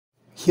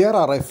Here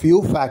are a few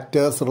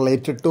factors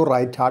related to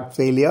right heart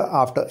failure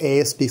after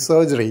ASD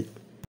surgery.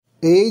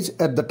 Age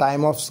at the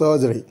time of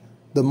surgery.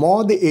 The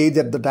more the age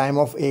at the time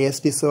of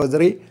ASD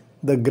surgery,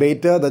 the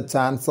greater the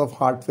chance of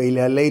heart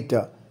failure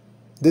later.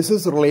 This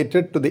is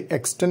related to the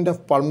extent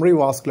of pulmonary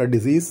vascular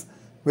disease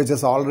which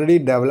has already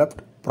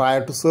developed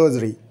prior to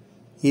surgery.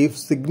 If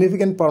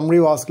significant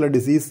pulmonary vascular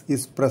disease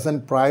is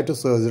present prior to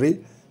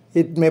surgery,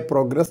 it may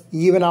progress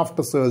even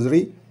after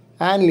surgery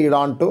and lead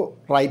on to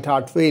right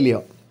heart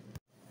failure.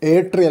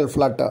 Atrial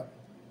flutter.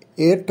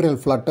 Atrial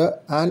flutter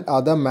and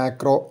other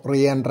macro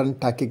reentrant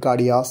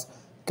tachycardias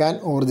can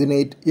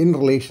originate in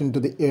relation to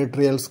the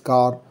atrial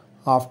scar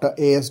after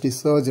ASD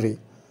surgery.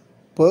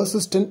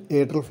 Persistent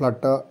atrial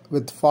flutter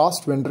with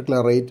fast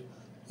ventricular rate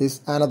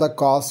is another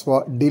cause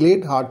for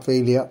delayed heart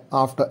failure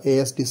after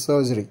ASD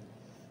surgery.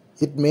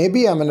 It may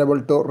be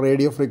amenable to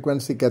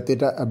radiofrequency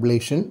catheter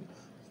ablation,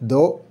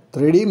 though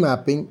 3D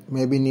mapping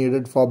may be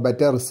needed for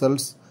better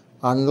results,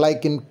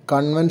 unlike in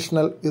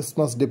conventional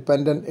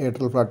isthmus-dependent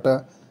atrial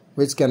flutter,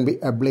 which can be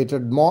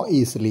ablated more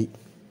easily.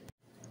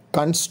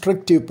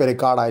 Constrictive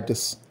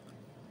pericarditis.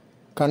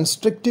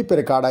 Constrictive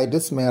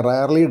pericarditis may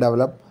rarely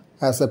develop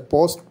as a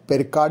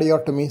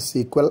post-pericardiotomy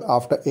sequel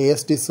after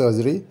ASD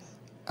surgery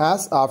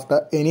as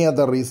after any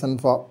other reason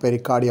for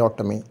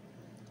pericardiotomy.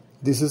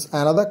 This is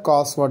another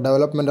cause for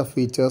development of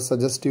features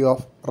suggestive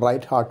of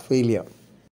right heart failure.